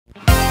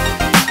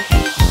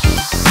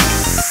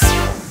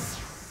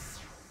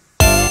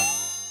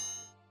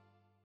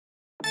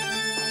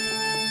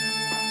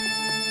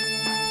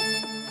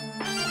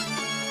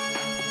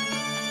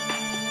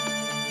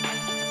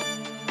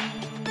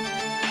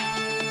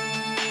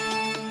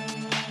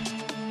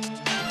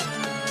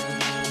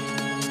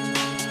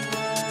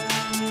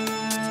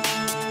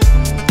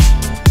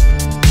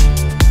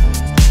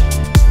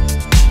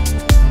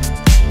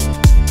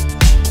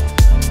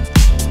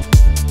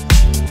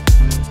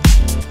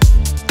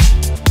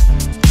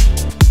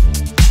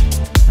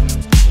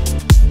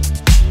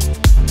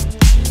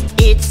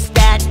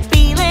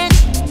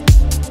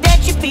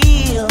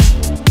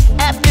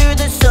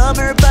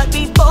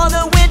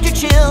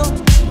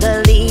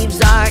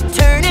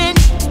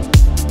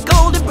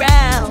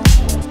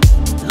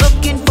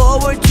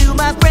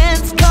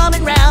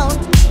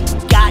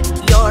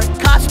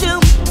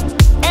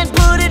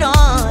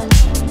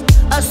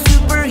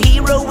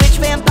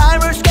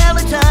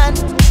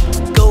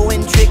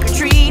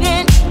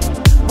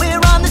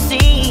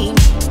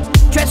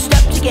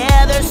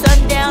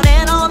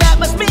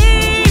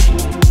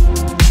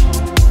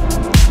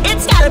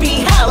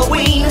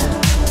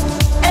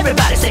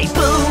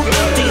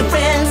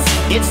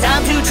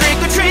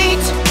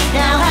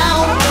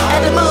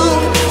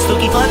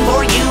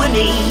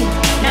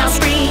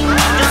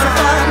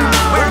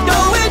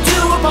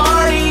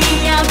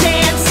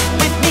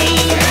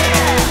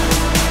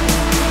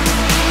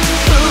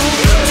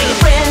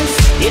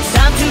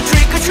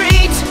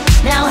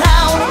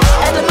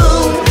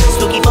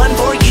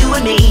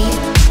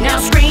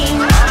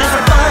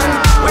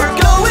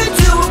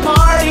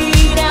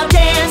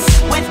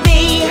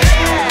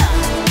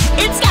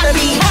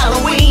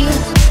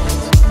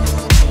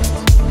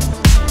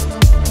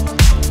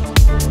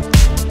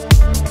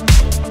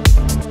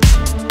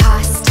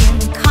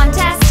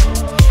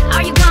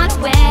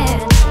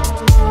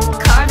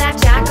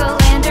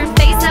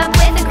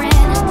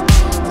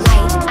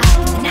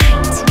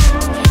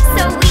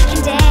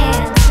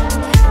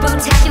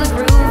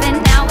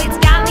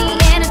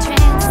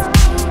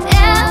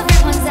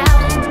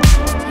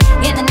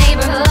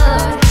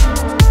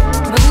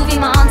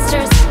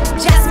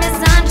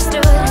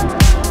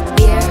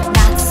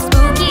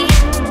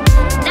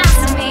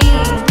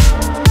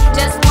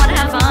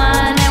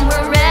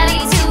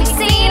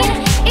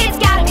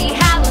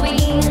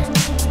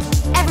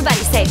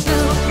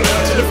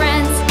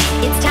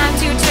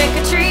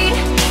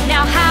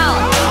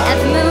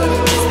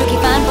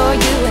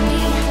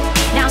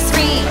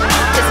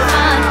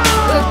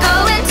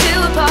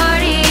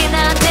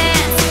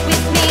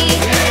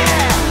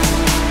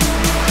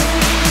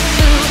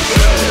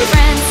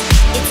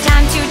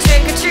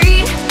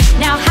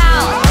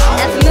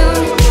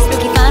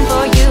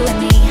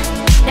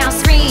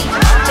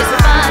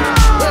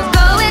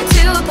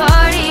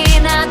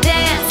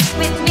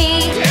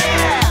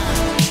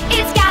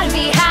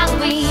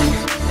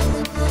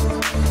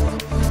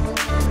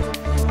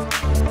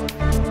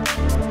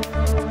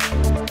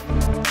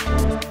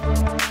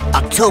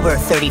October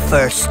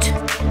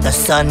 31st, the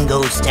sun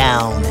goes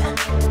down.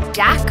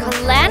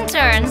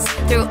 Jack-o'-lanterns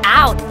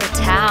throughout the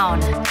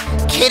town.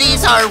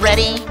 Kiddies are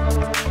ready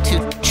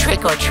to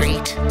trick or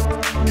treat.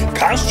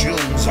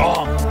 Costumes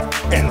on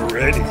and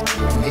ready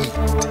to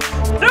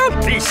meet.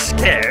 Don't be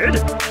scared.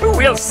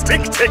 We'll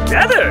stick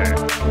together.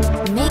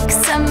 Make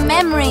some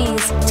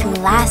memories to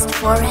last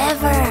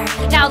forever.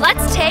 Now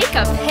let's take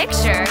a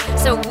picture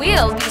so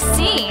we'll be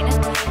seen.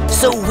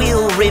 So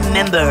we'll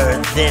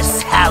remember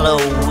this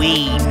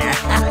Halloween.